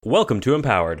Welcome to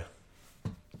Empowered.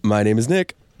 My name is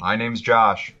Nick. My name's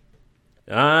Josh.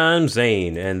 I'm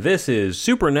Zane, and this is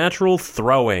Supernatural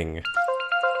Throwing.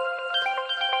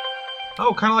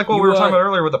 Oh, kind of like what we were talking about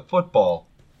earlier with the football.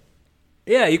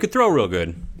 Yeah, you could throw real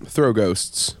good. Throw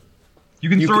ghosts. You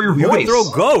can throw your You voice. could throw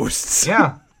ghosts.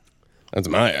 Yeah. That's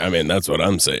what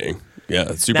I'm saying. Yeah,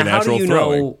 Now, supernatural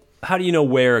throwing. how do you know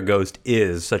where a ghost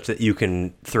is such that you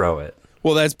can throw it?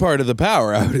 Well, that's part of the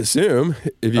power, I would assume.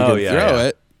 If you can throw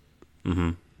it.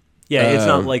 Yeah, it's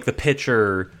not like the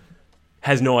pitcher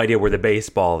has no idea where the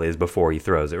baseball is before he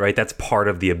throws it, right? That's part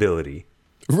of the ability.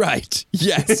 Right.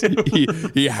 Yes.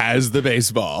 he has the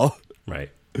baseball. Right.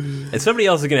 And somebody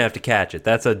else is going to have to catch it.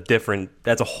 That's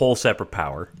a whole separate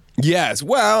power. Yes.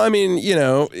 Well, I mean,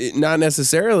 not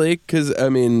necessarily, because,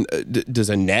 does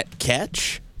a net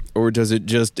catch? Or does it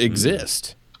just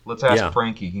exist? Let's ask Yeah.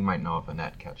 Frankie. He might know if a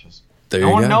net catches. There you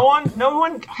go. No one? No, I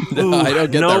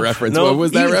don't get that reference. What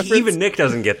was that reference? Even Nick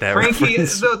doesn't get that Frankie,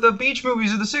 reference. the beach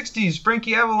movies of the 60s.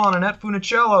 Frankie Avalon and Annette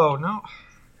Funicello. No.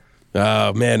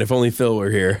 Oh, man, if only Phil were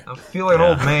here. I feel like an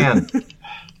old man.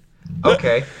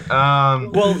 Okay.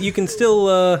 Well, you can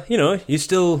still, you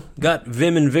still got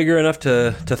vim and vigor enough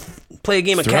to play a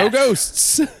game of Throw catch.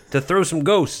 ghosts. To throw some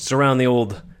ghosts around the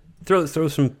old... Throw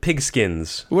some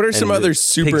pigskins. What are some and other pig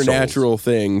supernatural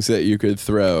things that you could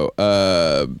throw?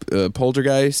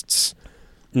 Poltergeists?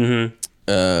 souls.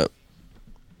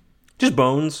 Just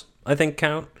bones, I think,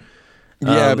 count.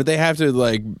 Yeah, but they have to,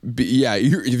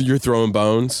 you're throwing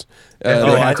bones. They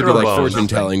I have to be throw like bones.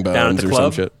 fortune-telling Down at bones the or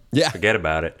club? some shit. Yeah, Forget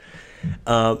about it.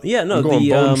 I'm going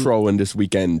bone trolling this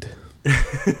weekend.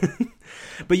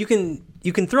 But you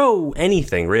can throw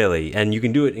anything really, and you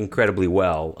can do it incredibly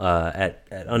well at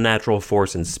unnatural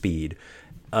force and speed.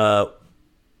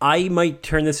 I might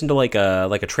turn this into like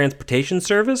a transportation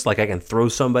service. Like I can throw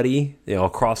somebody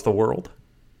across the world.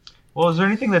 Well, is there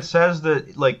anything that says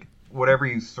that, whatever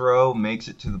you throw makes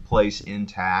it to the place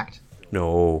intact?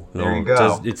 No. There you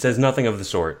go. It says nothing of the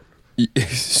sort.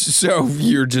 So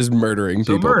you're just murdering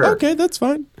people. murder. Okay, that's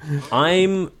fine.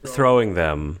 I'm throwing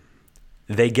them.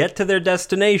 They get to their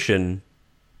destination.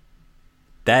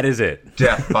 That is it.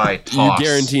 Death by You toss.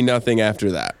 guarantee nothing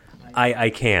after that. I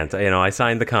can't. I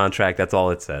signed the contract. That's all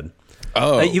it said.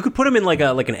 Oh, You could put them in like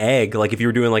an egg, like if you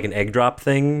were doing like an egg drop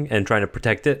thing and trying to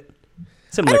protect it.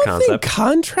 I Similar don't concept. think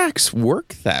contracts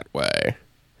work that way.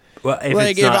 Well, if Like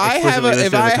it's if not I have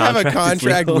explicitly listed in the a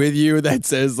contract it's with you that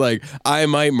says I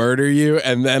might murder you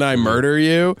and then I murder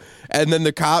you and then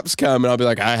the cops come and I'll be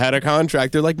like I had a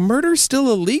contract. They're like murder's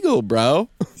still illegal, bro.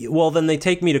 well, then they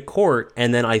take me to court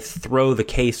and then I throw the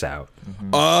case out.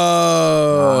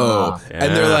 Oh,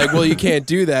 and they're Yeah. like, well, you can't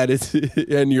do that.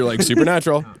 And you're like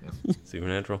supernatural.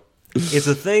 Supernatural. It's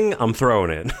a thing. I'm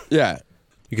throwing it. Yeah,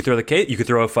 You could throw the case. You could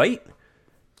throw a fight.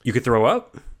 You could throw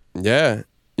up. yeah.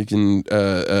 You can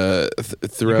throw.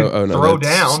 Oh no, throw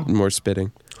that's down. more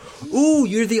spitting. Ooh,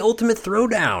 you're the ultimate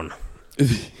throwdown.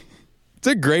 It's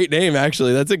a great name,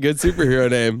 actually. That's a good superhero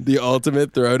name. The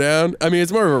Ultimate Throwdown. I mean,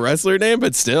 it's more of a wrestler name,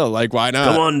 but still, why not?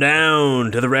 Come on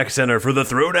down to the rec center for the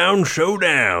throwdown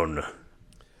showdown.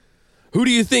 Who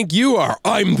do you think you are?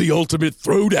 I'm the Ultimate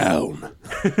Throwdown.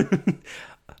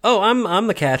 Oh, I'm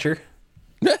the catcher.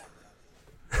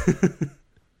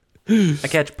 I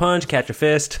catch a punch, catch a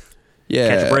fist, Yeah.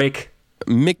 catch a break.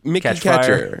 Mickey Catch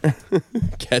Catcher.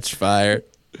 Catch fire.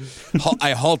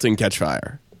 I halt and catch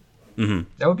fire.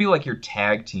 That would be like your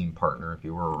tag team partner if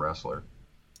you were a wrestler.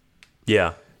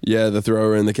 Yeah. Yeah, the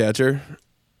thrower and the catcher.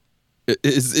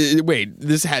 Wait,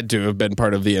 this had to have been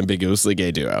part of the ambiguously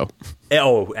gay duo.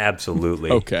 Oh,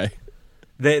 absolutely. Okay.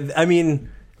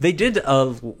 They did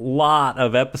a lot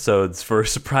of episodes for a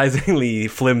surprisingly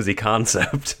flimsy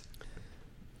concept.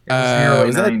 In the early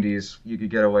was that- 90s, you could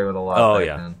get away with a lot back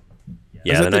Yeah. then.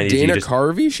 Yeah, Was that the 90s, you Dana just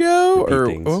Carvey show? repeat Or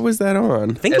things. what was that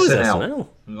on? I think it was SNL. SNL.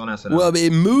 It was on SNL. Well,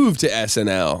 it moved to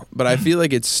SNL, but I feel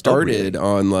like it started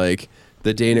on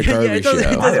the Dana Carvey Yeah, it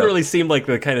doesn't show. really seem like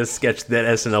the kind of sketch that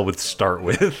SNL would start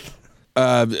with.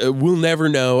 We'll never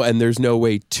know, and there's no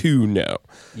way to know.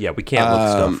 Yeah, we can't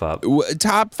look stuff up.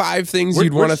 Top 5 things We're-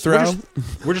 you'd we're want to just-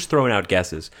 throw? We're just throwing out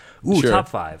guesses. Ooh, Sure. top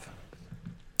 5.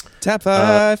 Top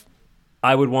 5.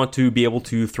 I would want to be able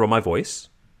to throw my voice.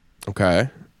 Okay.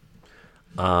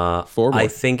 4 more. I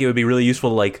think it would be really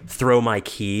useful to throw my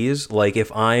keys. Like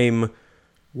if I'm,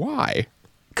 Why?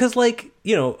 because I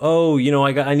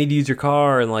need to use your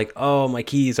car, and oh, my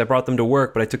keys, I brought them to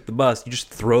work, but I took the bus. You just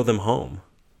throw them home.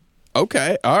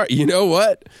 Okay. All right. You know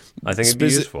what? I think it'd be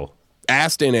useful.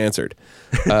 Asked and answered.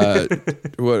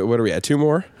 What are we at? 2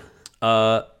 more?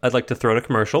 I'd like to throw in a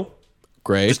commercial.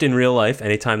 Great. Just in real life,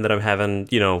 anytime that I'm having,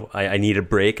 I need a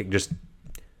break, just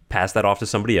pass that off to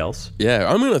somebody else. Yeah,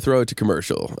 I'm going to throw it to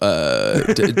commercial.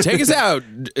 Take us out,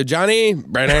 Johnny.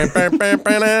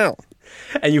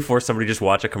 And you force somebody to just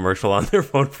watch a commercial on their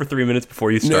phone for 3 minutes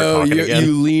before you start talking again.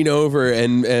 You lean over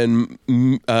and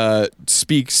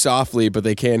speak softly, but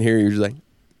they can't hear you. You're just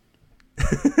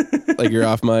like you're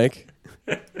off mic.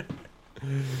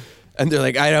 And they're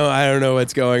like, I don't know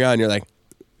what's going on. You're like,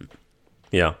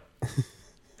 yeah.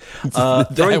 that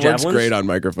Throwing works javelins, great on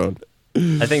microphone.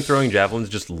 I think throwing javelins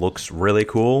just looks really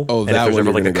cool. Oh, and that if there's one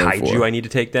ever like you're a gonna go kaiju for. I need to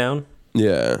take down.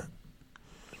 Yeah.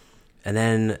 And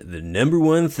then the number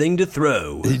one thing to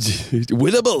throw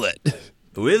With a bullet.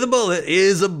 with a bullet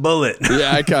is a bullet.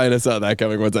 Yeah, I kind of saw that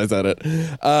coming once I said it.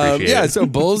 Appreciate Yeah, it. so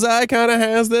Bullseye kind of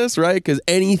has this, right? Because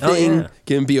anything yeah.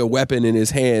 can be a weapon in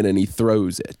his hand and he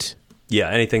throws it. Yeah,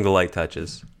 anything the light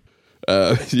touches.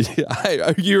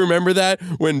 You remember that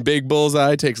when Big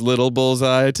Bullseye takes Little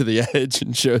Bullseye to the edge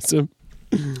and shows him?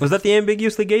 Was that the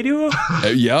ambiguously gay duo?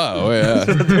 Yeah, oh yeah.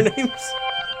 Their names?